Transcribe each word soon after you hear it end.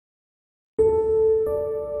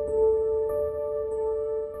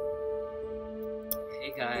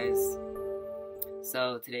Hey guys,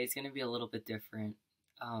 so today's gonna be a little bit different.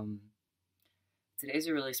 Um, Today's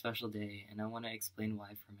a really special day, and I want to explain why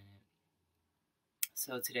for a minute.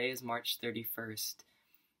 So today is March 31st,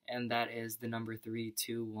 and that is the number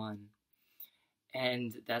 321.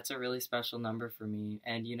 And that's a really special number for me.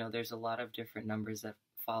 And there's a lot of different numbers that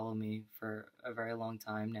follow me for a very long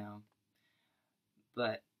time now.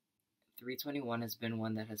 But 321 has been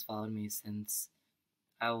one that has followed me since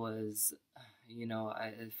I was,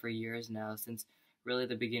 for years now, since really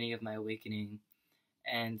the beginning of my awakening.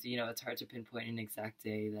 And it's hard to pinpoint an exact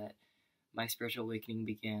day that my spiritual awakening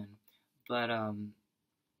began, but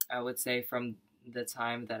I would say from the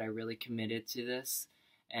time that I really committed to this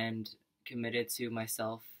and committed to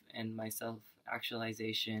myself and my self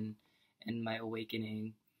actualization and my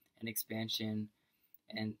awakening and expansion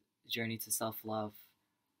and journey to self love,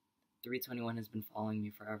 321 has been following me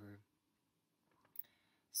forever.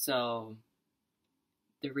 So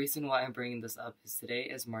the reason why I'm bringing this up is today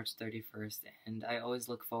is March 31st, and I always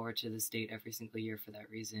look forward to this date every single year for that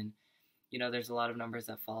reason. There's a lot of numbers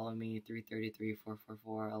that follow me: 333,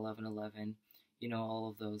 444, 1111, all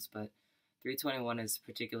of those, but 321 is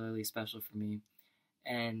particularly special for me,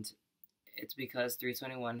 and it's because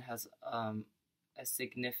 321 has a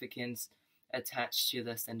significance attached to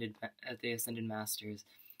the ascended masters,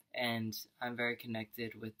 and I'm very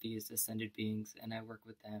connected with these ascended beings, and I work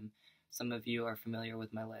with them. Some of you are familiar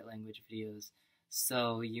with my light language videos,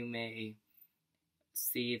 so you may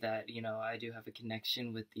see that, I do have a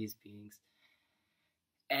connection with these beings.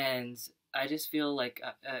 And I just feel like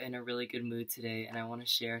in a really good mood today, and I want to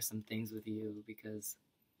share some things with you because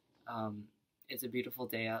it's a beautiful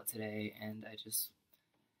day out today, and I just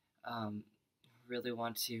really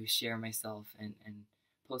want to share myself and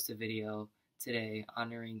post a video today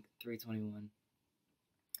honoring 321.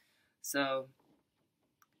 So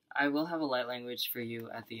I will have a light language for you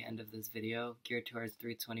at the end of this video geared towards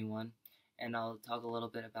 321, and I'll talk a little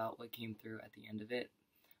bit about what came through at the end of it.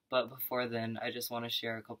 But before then, I just want to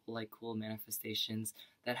share a couple cool manifestations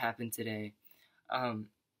that happened today.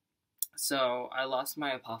 So I lost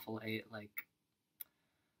my apophyllite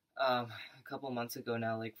a couple months ago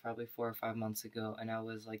now, probably 4 or 5 months ago, and I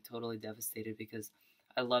was totally devastated because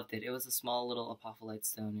I loved it. It was a small little apophyllite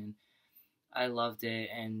stone, and I loved it,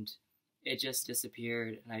 and it just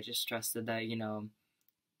disappeared, and I just trusted that,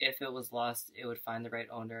 if it was lost, it would find the right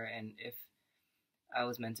owner, and if I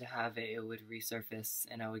was meant to have it, it would resurface,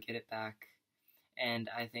 and I would get it back. And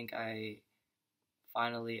I think I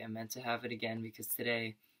finally am meant to have it again, because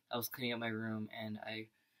today I was cleaning up my room, and I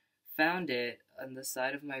found it on the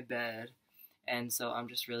side of my bed, and so I'm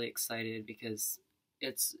just really excited because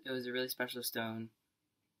it was a really special stone.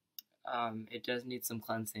 It does need some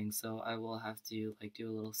cleansing, so I will have to do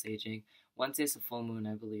a little saging. Wednesday's a full moon,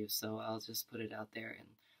 I believe, so I'll just put it out there and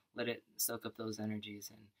let it soak up those energies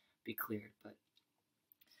and be cleared. But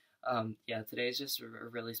yeah, today is just a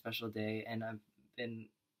really special day, and I've been,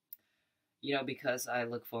 because I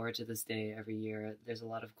look forward to this day every year, there's a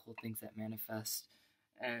lot of cool things that manifest,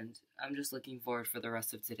 and I'm just looking forward for the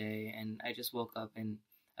rest of today. And I just woke up in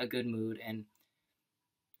a good mood, and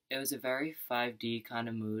it was a very 5D kind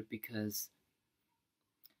of mood because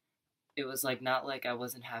it was not like I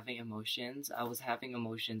wasn't having emotions. I was having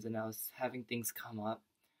emotions, and I was having things come up,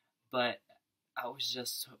 but I was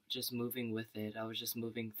just moving with it. I was just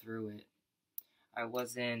moving through it. I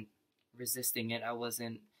wasn't resisting it. I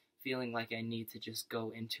wasn't feeling like I need to just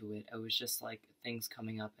go into it. It was just things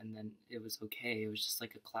coming up, and then it was okay. It was just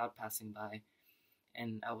like a cloud passing by,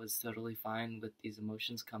 and I was totally fine with these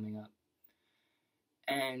emotions coming up.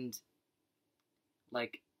 And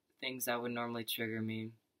things that would normally trigger me,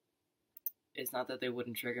 it's not that they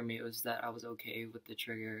wouldn't trigger me, it was that I was okay with the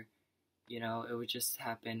trigger. It would just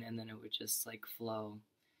happen, and then it would just flow.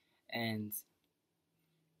 And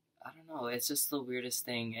I don't know, it's just the weirdest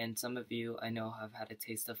thing, and some of you I know have had a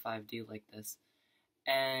taste of 5D like this,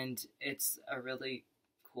 and it's a really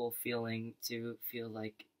cool feeling to feel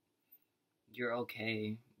like you're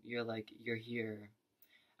okay, you're here.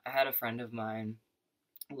 I had a friend of mine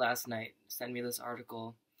last night send me this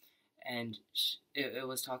article, and it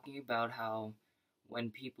was talking about how when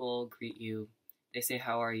people greet you, they say,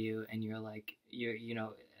 "How are you?" And you're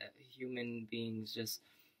human beings just,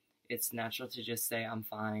 it's natural to just say, "I'm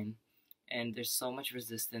fine." And there's so much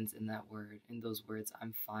resistance in those words,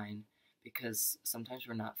 "I'm fine," because sometimes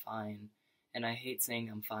we're not fine. And I hate saying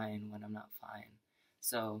I'm fine when I'm not fine.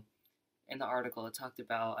 So in the article, it talked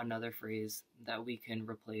about another phrase that we can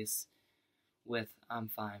replace with "I'm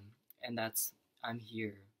fine," and that's "I'm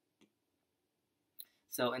here."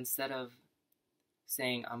 So instead of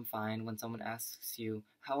saying "I'm fine" when someone asks you,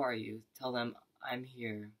 "How are you?" tell them, I'm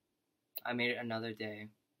here. I made it another day.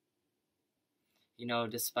 You know,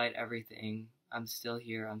 despite everything, I'm still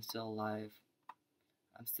here. I'm still alive.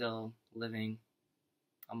 I'm still living.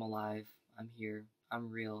 I'm alive. I'm here. I'm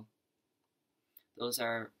real. Those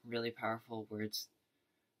are really powerful words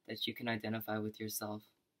that you can identify with yourself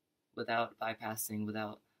without bypassing,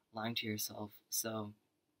 without lying to yourself. So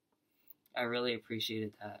I really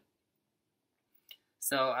appreciated that.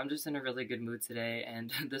 So I'm just in a really good mood today,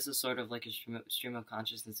 and this is sort of like a stream of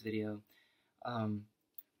consciousness video. Um,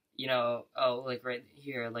 like right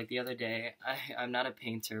here, like the other day, I'm not a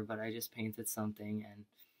painter, but I just painted something, and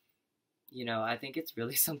I think it's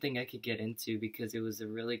really something I could get into because it was a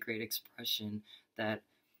really great expression that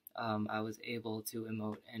I was able to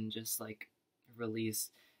emote and just like release,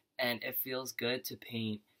 and it feels good to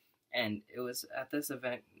paint. And it was at this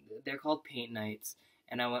event, they're called paint nights,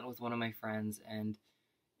 and I went with one of my friends, and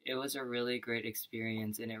it was a really great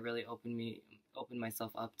experience, and it really opened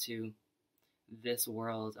myself up to this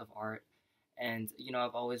world of art. And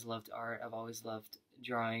I've always loved art. I've always loved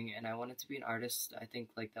drawing, and I wanted to be an artist. I think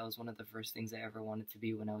like that was one of the first things I ever wanted to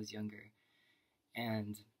be when I was younger.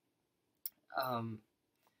 And um,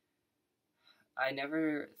 I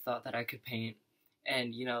never thought that I could paint.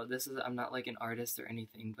 And I'm not like an artist or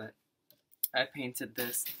anything, but I painted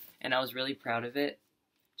this, and I was really proud of it,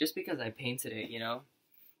 just because I painted it.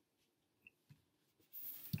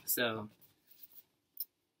 So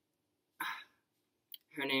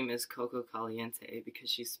her name is Coco Caliente because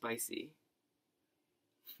she's spicy.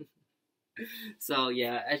 So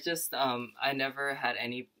yeah, I just I never had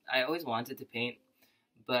any. I always wanted to paint,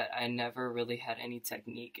 but I never really had any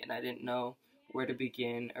technique, and I didn't know where to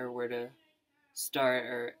begin or where to start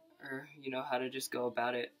or how to just go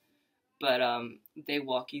about it. But they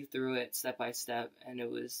walk you through it step by step, and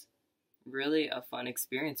it was really a fun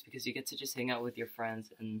experience because you get to just hang out with your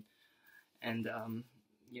friends and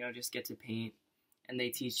just get to paint, and they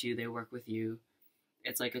teach you, they work with you.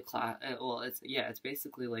 It's like a class. Well, it's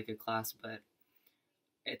basically like a class, but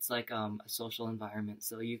it's like a social environment,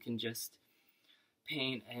 so you can just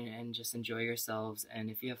paint and just enjoy yourselves.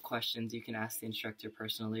 And if you have questions, you can ask the instructor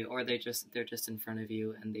personally, or they're just in front of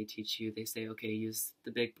you and they teach you. They say, okay, use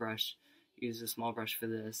the big brush, use the small brush for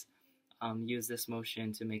this, use this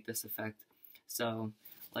motion to make this effect. So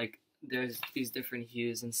like there's these different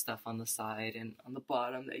hues and stuff on the side and on the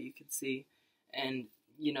bottom that you can see, and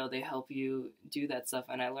they help you do that stuff.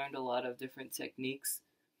 And I learned a lot of different techniques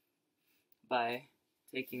by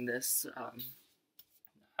taking this.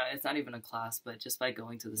 It's not even a class, but just by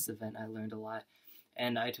going to this event, I learned a lot.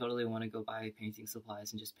 And I totally want to go buy painting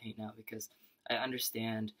supplies and just paint now because I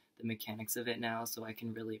understand the mechanics of it now, so I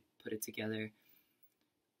can really put it together.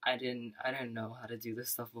 I didn't know how to do this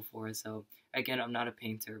stuff before, so again, I'm not a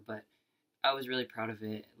painter, but I was really proud of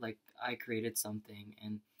it. Like, I created something,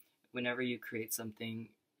 and whenever you create something,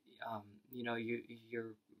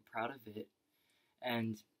 you're proud of it.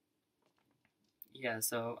 And yeah,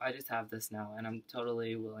 so I just have this now, and I'm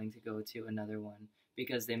totally willing to go to another one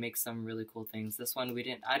because they make some really cool things. This one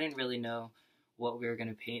I didn't really know what we were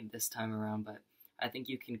gonna paint this time around, but I think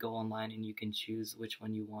you can go online and you can choose which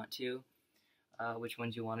one you want to, which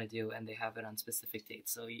ones you want to do, and they have it on specific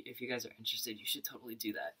dates. So if you guys are interested, you should totally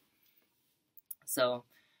do that. So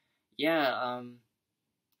yeah,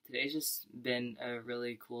 today's just been a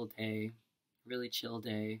really cool day, really chill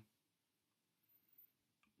day.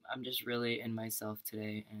 I'm just really in myself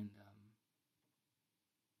today,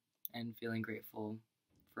 and feeling grateful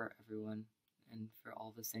for everyone and for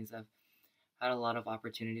all those things. I've had a lot of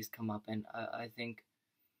opportunities come up, and I think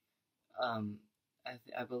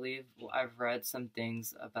I believe I've read some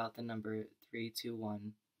things about the number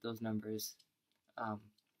 321. Those numbers, um,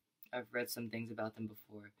 I've read some things about them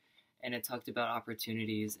before, and it talked about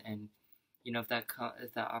opportunities. And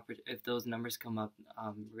if those numbers come up,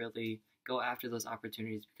 really go after those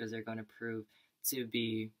opportunities because they're going to prove to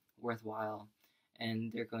be worthwhile,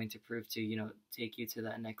 and they're going to prove to take you to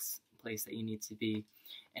that next place that you need to be.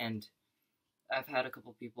 And I've had a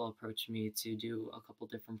couple people approach me to do a couple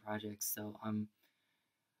different projects, so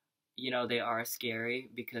they are scary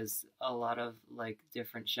because a lot of like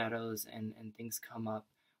different shadows and things come up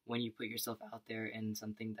when you put yourself out there in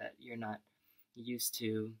something that you're not used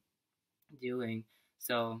to doing.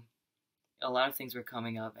 So a lot of things were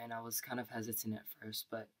coming up, and I was kind of hesitant at first,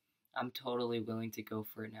 but I'm totally willing to go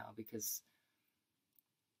for it now because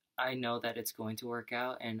I know that it's going to work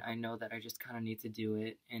out, and I know that I just kind of need to do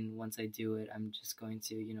it. And once I do it, I'm just going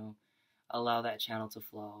to allow that channel to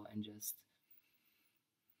flow and just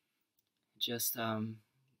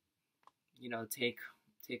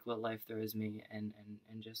take what life throws me and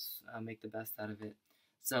just make the best out of it.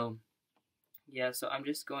 So Yeah, so I'm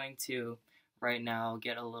just going to right now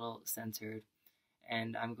get a little centered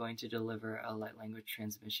and I'm going to deliver a light language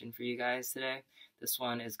transmission for you guys today. This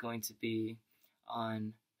one is going to be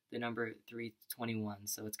on the number 321,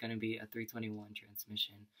 so it's going to be a 321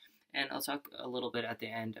 transmission. And I'll talk a little bit at the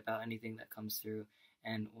end about anything that comes through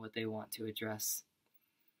and what they want to address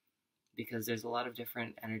because there's a lot of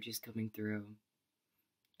different energies coming through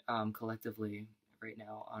collectively right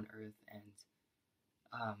now on Earth, and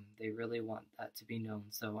they really want that to be known.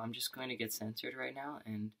 So I'm just going to get centered right now.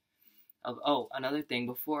 And oh, another thing,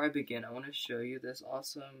 before I begin, I want to show you this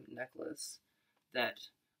awesome necklace that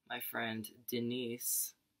my friend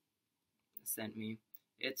Denise sent me.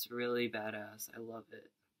 It's really badass. I love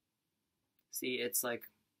it. See, it's like,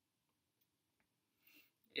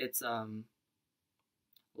 it's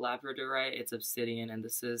labradorite, it's obsidian, and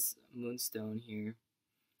this is moonstone here.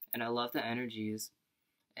 And I love the energies,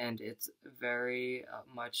 and it's very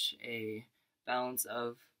much a balance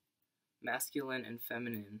of masculine and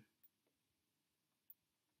feminine.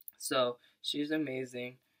 So she's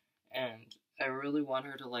amazing, and I really want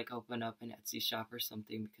her to like open up an Etsy shop or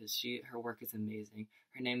something because her work is amazing.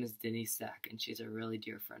 Her name is Denise Sack, and she's a really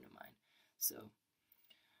dear friend of mine. So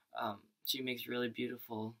she makes really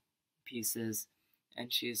beautiful pieces,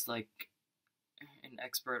 and she's like an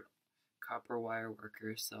expert copper wire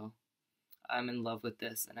worker. So I'm in love with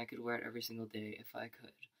this, and I could wear it every single day if I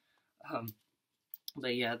could.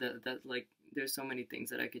 But yeah, that like there's so many things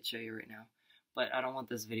that I could show you right now, but I don't want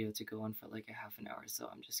this video to go on for like a half an hour, so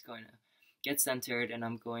I'm just going to get centered and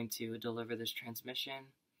I'm going to deliver this transmission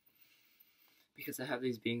because I have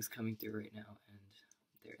these beings coming through right now and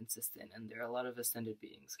they're insistent, and there are a lot of ascended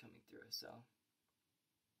beings coming through. So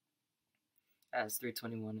as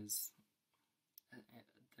 321 is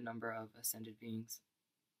the number of ascended beings,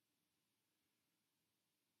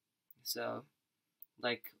 so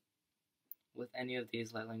like with any of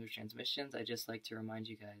these light language transmissions, I just like to remind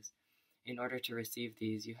you guys, in order to receive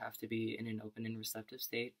these, you have to be in an open and receptive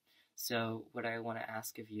state. So what I want to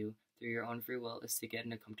ask of you through your own free will is to get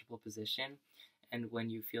in a comfortable position, and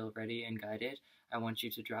when you feel ready and guided, I want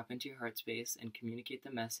you to drop into your heart space and communicate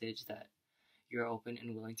the message that you're open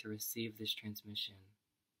and willing to receive this transmission.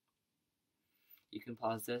 You can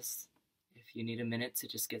pause this if you need a minute to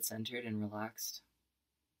just get centered and relaxed.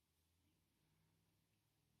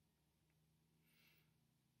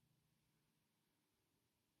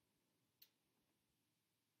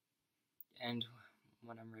 And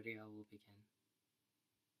when I'm ready, I will begin.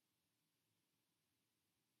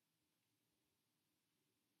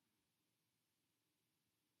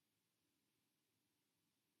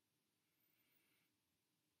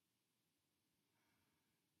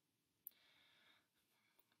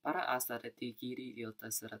 Para asara tikiri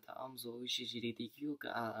yota sarata amzo ushijiri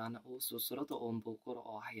tikiyuka ana oso soroto ombo koro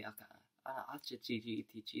o hayaka. Ana acha jiri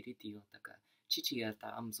ti yotaka.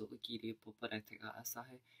 Chichiyata amzo ukiri poparataka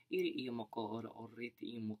asahe. Iri imoko ora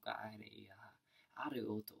oriti imoka are iaha. Are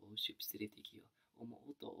oto o shipsiri tikiyo. Omo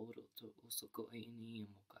oto oro to osoko ini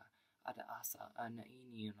imoka. Ada asa ana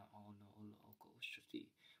ini na ono olo oko oshuti.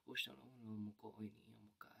 Oshono ono moko ini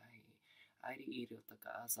imoka. Airi iri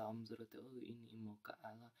otaka asa amzurute o ini imoka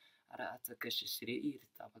ala ara ataka shishiri iri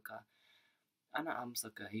tabaka ana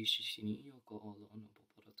amsaka hishishini iyoko olo ono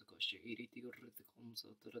poporotoko shi iri tiurute komso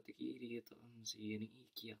torotiki iri ito umzi yeni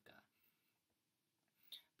ikiyaka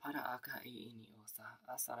para aka I ini osa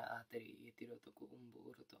asara ateri itirotoko umbu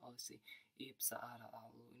uroto osi ipsa ara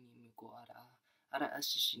alu ini miko ara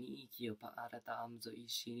ashishini ikiyo pa ara ta amzo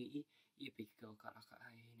ishini ipikiko karaka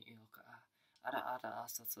ini ioka ara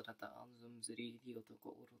asa sarata anzum ziri otoko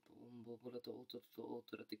uroto umbo uroto ototo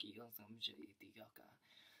otorotiki yonsam jiri yaka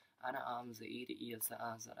ara amza iri iyasa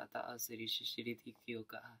azarata asiri shishiri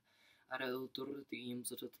tikioka ara utoroti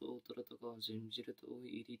imzoto otoroto jimjiroto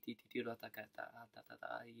iri titirata kata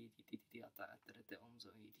atata iri titirata atrete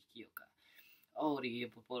umzo iri kioka ori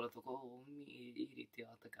poporoto ko mi iri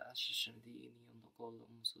tiata shishiri ni ondoko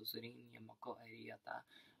umzo ziri ni mako ariata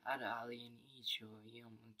ara alien icho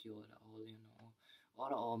yom kiora olino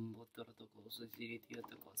ora ombotoro to ko ziri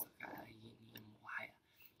tiota ko sakai ni mohaya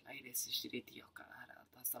aire shishiri tioka ara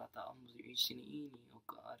ta sarata umzo ishini ini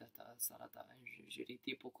oka ara ta sarata jiri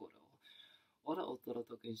tipokoro ora otoro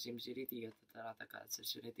to kinshim jiri tiota tarata ka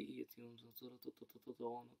shishiri tioti umzo zoro to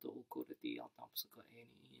ono to ukore tiota amsuka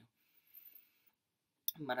eni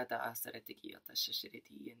Marata asarete kiyota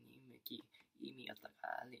shashireti yani meki imi ataka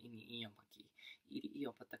ale ini iyamaki iri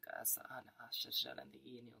iyopataka asa ana ashasharande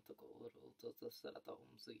ini otoko oro ototo sarata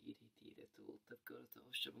umso iri tire tu otakoro to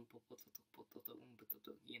shabun popoto to pototo umbuto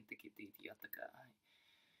to yente kiti ataka ai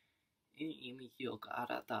ini imi kiyoka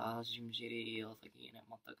arata ajimjiri yotaki ina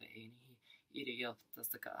mataka ini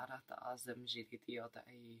Idiotastaka arata azam jiridiota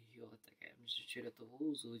idiotaka mshirito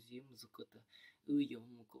uzu zimzukuta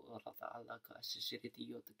uyumuku orata alaka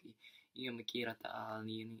shiridiotaki yumakirata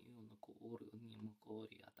alini umuku uru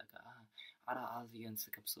nimukori ataka ara alien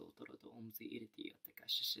sikapso toroto umzi idiotaka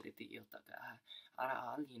shiridiotaka ara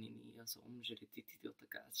alien ni yaso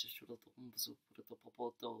umjiridiotaka shiridiotaka umzu puruto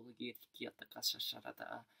popoto yirikiataka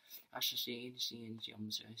shasharata ashashi shin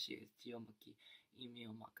jumshashi yomaki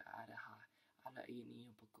imyomaka araha ala ini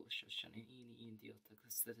yopako shoshone ini indio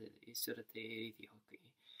takasere isurate irioki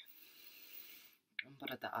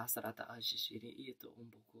amparata asarata ashishiri ito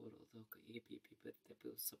umbokoro doka ipi piperte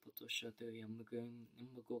sapoto shoto yamugun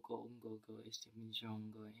umbogo umgogo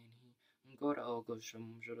estiminjongo enhi ngora ogo shum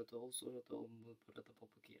joroto usoroto umparata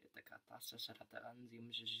popokire takata shasharata anzim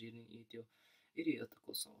jijini itio irioto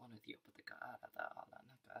koso onatio pataka arata ala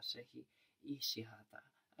nakashehi ishihata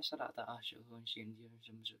asharata asho honshin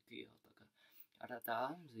jumjuki otaka arata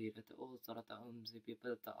amzirata o sarata amzi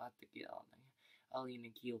pipata ataki alna alina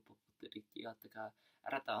kiel popularity ataka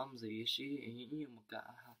arata amzi yishi inyumuka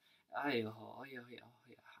ayo ayo ayo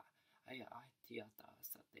ayo atiata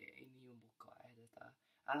sate inyumuka edata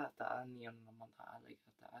arata anion namana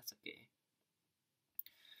aligata asake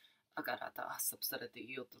agarata asapsarati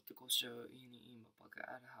yoto tukosho ini imapaka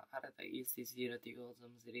arata isi zirati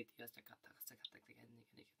ozam ziriti asakata sakata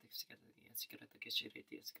Sikirata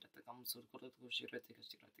keshiriti sikirata kamsur koratu shirati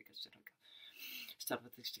kashirati kashiraka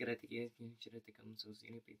starvati sikirati keshirati kamsur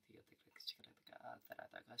ini piti atakra sikirata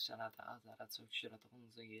atarata kasharata azarat shirata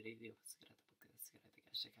unza yiridi sikirata pakka sikirati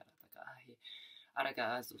kashikarata kahi araka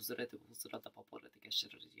azurata uzurata paporati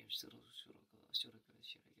kashirati shuraka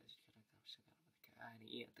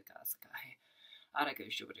kahani ataka askahi araka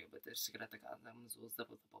shubri but sikirata kamsur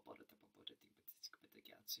uzurata paporati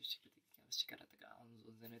Shikarata Amzo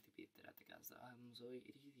Zenati Pitrata Amzo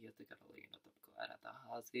Idiota Carolina Topco Arata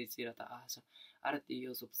Hasi Sirata Asa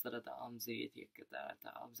Aratio Subsarata Amzi Katarata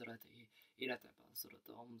Amzarati Irata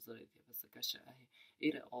Surata Amzarati Vasakashahi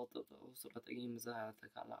Ira Auto Surata Imza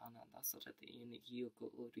Takala Ananda Surati in Yuko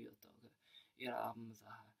Uriotoga Ira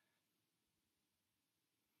Amzaha.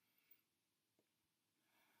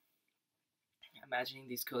 Imagining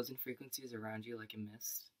these codes and frequencies around you like a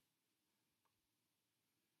mist.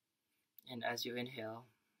 And as you inhale,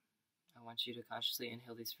 I want you to consciously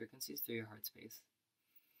inhale these frequencies through your heart space.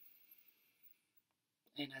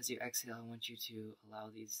 And as you exhale, I want you to allow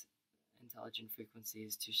these intelligent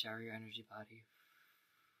frequencies to shower your energy body,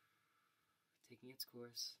 taking its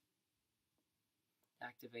course,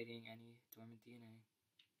 activating any dormant DNA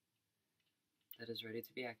that is ready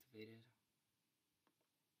to be activated.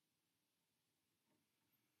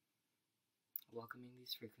 Welcoming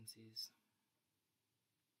these frequencies.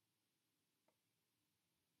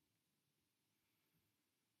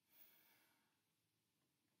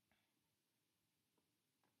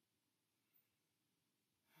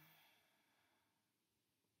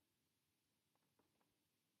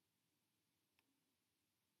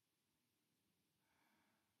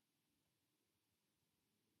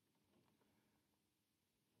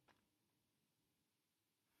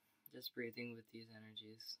 Just breathing with these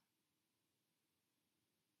energies.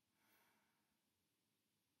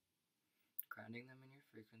 Grounding them in your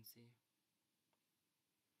frequency.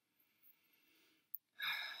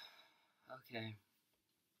 Okay.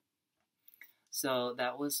 So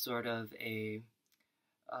that was sort of an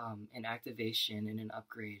activation and an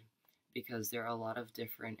upgrade because there are a lot of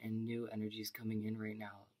different and new energies coming in right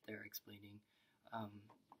now. They're explaining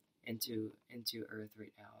into Earth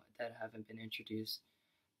right now that haven't been introduced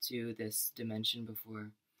to this dimension before.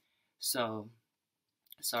 So,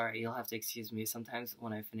 sorry, you'll have to excuse me. Sometimes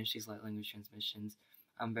when I finish these light language transmissions,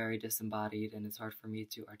 I'm very disembodied and it's hard for me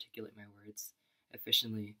to articulate my words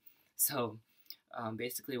efficiently. So,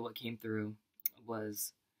 basically what came through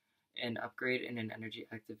was an upgrade and an energy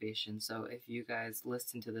activation. So if you guys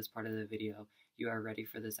listen to this part of the video, you are ready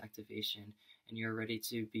for this activation and you're ready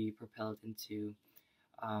to be propelled into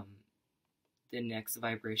the next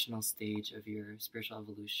vibrational stage of your spiritual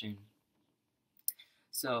evolution.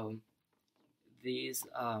 So these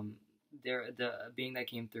the being that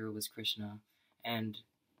came through was Krishna, and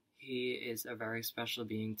he is a very special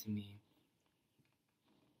being to me.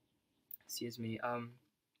 Excuse me.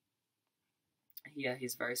 Yeah,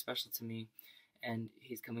 he's very special to me, and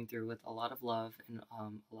he's coming through with a lot of love and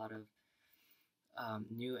a lot of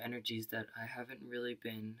new energies that I haven't really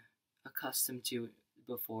been accustomed to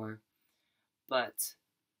before. But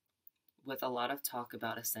with a lot of talk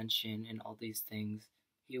about ascension and all these things,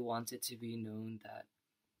 he wanted to be known that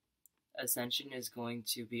ascension is going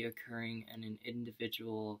to be occurring in an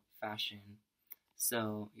individual fashion.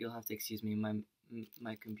 So you'll have to excuse me.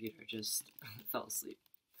 My computer just fell asleep.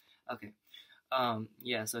 Okay.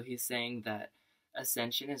 Yeah. So he's saying that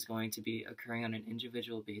ascension is going to be occurring on an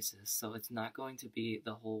individual basis. So it's not going to be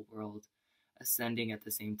the whole world ascending at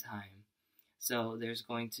the same time. So there's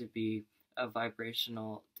going to be a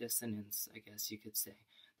vibrational dissonance, I guess you could say.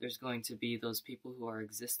 There's going to be those people who are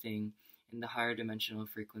existing in the higher dimensional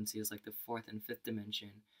frequencies, like the fourth and fifth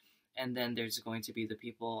dimension. And then there's going to be the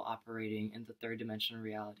people operating in the third dimensional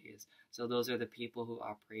realities. So those are the people who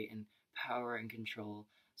operate in power and control,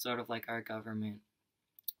 sort of like our government.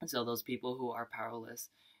 So those people who are powerless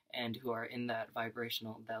and who are in that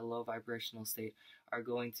low vibrational state are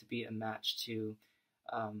going to be a match to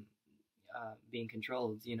um, being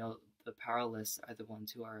controlled. The powerless are the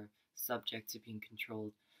ones who are subject to being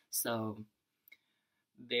controlled. So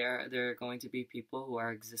there are going to be people who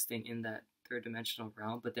are existing in that third dimensional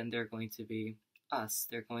realm, but then they're going to be us.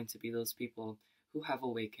 They're going to be those people who have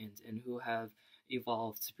awakened and who have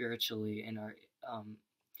evolved spiritually and are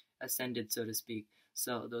ascended, so to speak.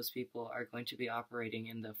 So those people are going to be operating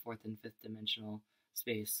in the fourth and fifth dimensional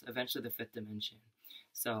space, eventually the fifth dimension.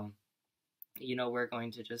 So we're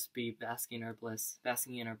going to just be basking in our bliss,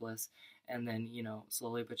 and then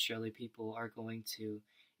slowly but surely people are going to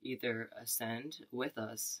either ascend with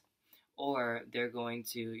us, or they're going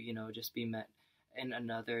to just be met in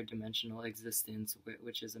another dimensional existence,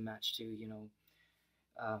 which is a match to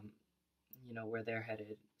um, where they're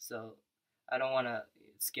headed. So I don't want to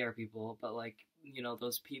scare people, but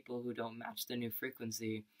those people who don't match the new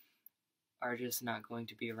frequency are just not going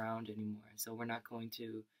to be around anymore. So we're not going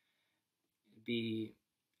to be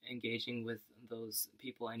engaging with those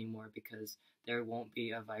people anymore, because there won't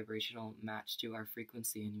be a vibrational match to our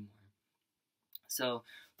frequency anymore. So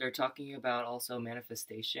they're talking about also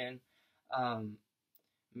manifestation.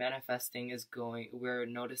 Manifesting is we're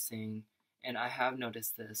noticing, and I have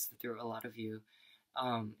noticed this through a lot of you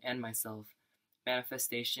and myself,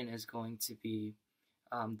 manifestation is going to be,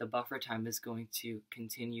 the buffer time is going to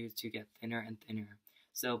continue to get thinner and thinner.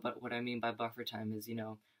 So, but what I mean by buffer time is,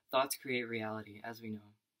 thoughts create reality, as we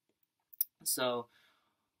know. So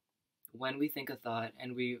when we think a thought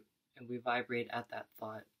and we vibrate at that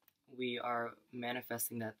thought, we are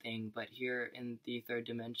manifesting that thing. But here in the third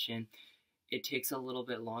dimension, it takes a little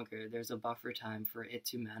bit longer. There's a buffer time for it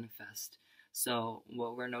to manifest. So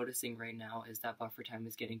what we're noticing right now is that buffer time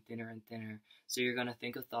is getting thinner and thinner. So you're going to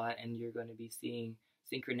think a thought and you're going to be seeing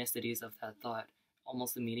synchronicities of that thought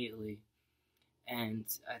almost immediately. And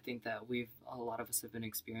I think that a lot of us have been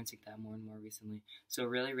experiencing that more and more recently. So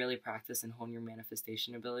really, really practice and hone your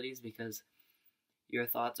manifestation abilities, because your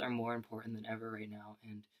thoughts are more important than ever right now.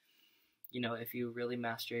 And, if you really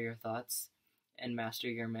master your thoughts and master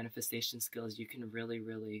your manifestation skills, you can really,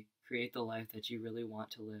 really create the life that you really want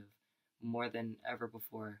to live more than ever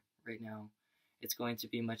before right now. It's going to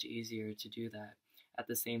be much easier to do that. At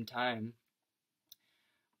the same time,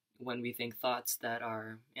 when we think thoughts that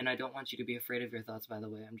are, and I don't want you to be afraid of your thoughts, by the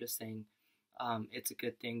way, I'm just saying it's a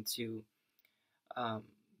good thing to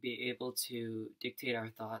be able to dictate our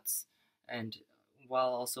thoughts, and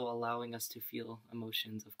while also allowing us to feel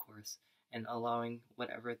emotions, of course, and allowing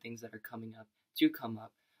whatever things that are coming up to come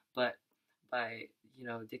up. But by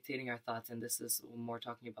dictating our thoughts, and this is more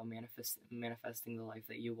talking about manifesting the life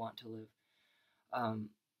that you want to live,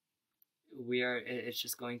 it's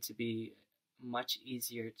just going to be much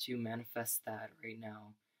easier to manifest that right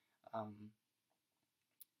now.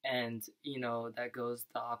 And that goes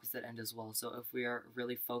the opposite end as well. So if we are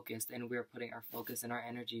really focused and we're putting our focus and our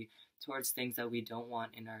energy towards things that we don't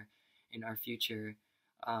want in our future,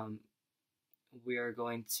 we are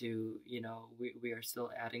going to we are still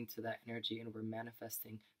adding to that energy, and we're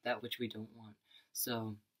manifesting that which we don't want.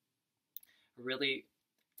 So really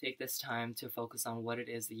take this time to focus on what it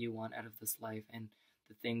is that you want out of this life, and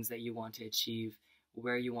the things that you want to achieve,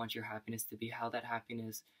 where you want your happiness to be, how that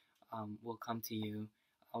happiness will come to you,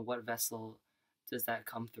 what vessel does that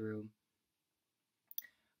come through,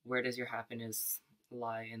 where does your happiness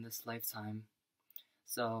lie in this lifetime.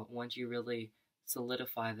 So once you really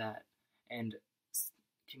solidify that and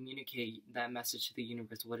communicate that message to the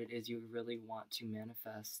universe, what it is you really want to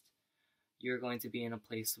manifest, you're going to be in a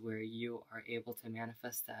place where you are able to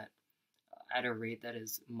manifest that at a rate that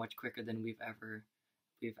is much quicker than we've ever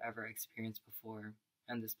experienced before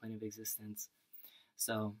on this plane of existence.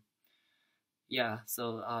 So yeah,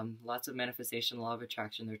 so lots of manifestation, law of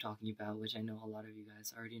attraction they're talking about, which I know a lot of you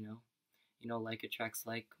guys already know. Like attracts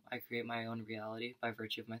like. I create my own reality by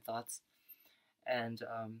virtue of my thoughts. And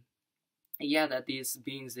that these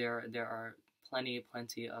beings, there are plenty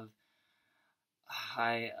of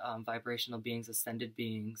high vibrational beings, ascended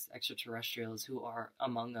beings, extraterrestrials who are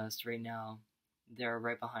among us right now. They're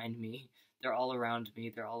right behind me. They're all around me.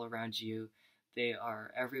 They're all around you. They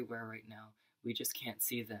are everywhere right now. We just can't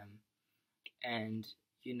see them. And,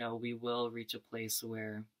 we will reach a place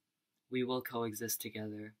where we will coexist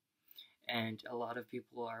together. And a lot of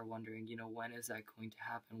people are wondering, when is that going to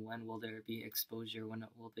happen? When will there be exposure? When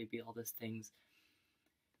will there be all these things?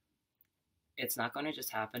 It's not going to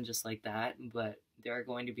just happen just like that, but there are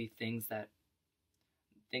going to be things that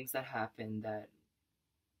happen that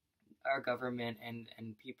our government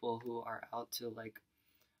and people who are out to like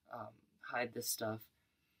hide this stuff,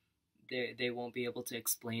 they won't be able to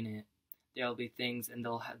explain it. There'll be things, and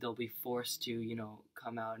they'll be forced to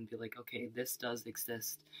come out and be like, okay, this does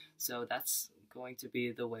exist. So that's going to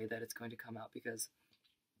be the way that it's going to come out, because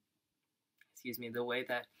excuse me, the way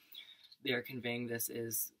that they're conveying this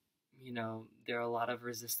is, there are a lot of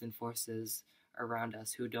resistant forces around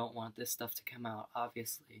us who don't want this stuff to come out,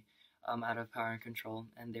 obviously, out of power and control,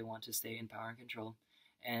 and they want to stay in power and control,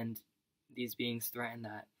 and these beings threaten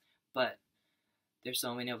that. But there's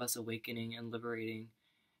so many of us awakening and liberating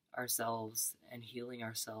ourselves and healing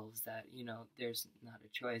ourselves that, there's not a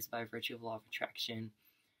choice. By virtue of law of attraction,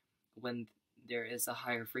 when there is a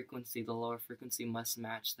higher frequency, the lower frequency must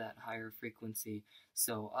match that higher frequency.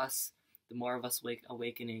 So the more of us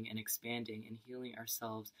awakening and expanding and healing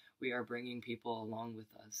ourselves, we are bringing people along with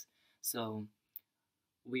us. So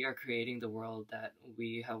we are creating the world that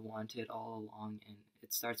we have wanted all along, and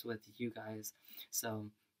it starts with you guys. So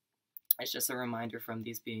it's just a reminder from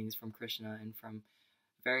these beings, from Krishna and from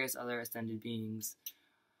various other ascended beings,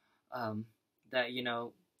 that,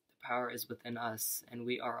 the power is within us, and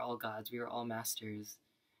we are all gods, we are all masters,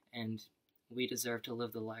 and we deserve to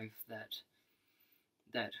live the life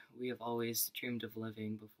that we have always dreamed of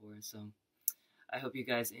living before. So I hope you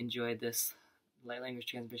guys enjoyed this light language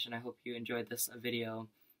transmission. I hope you enjoyed this video.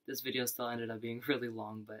 This video still ended up being really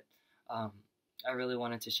long, but I really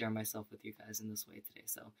wanted to share myself with you guys in this way today.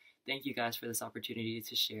 So thank you guys for this opportunity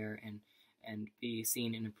to share and be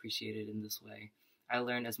seen and appreciated in this way. I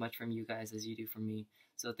learned as much from you guys as you do from me.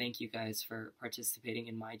 So thank you guys for participating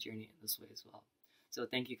in my journey in this way as well. So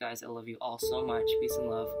thank you guys. I love you all so much. Peace and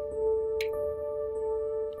love.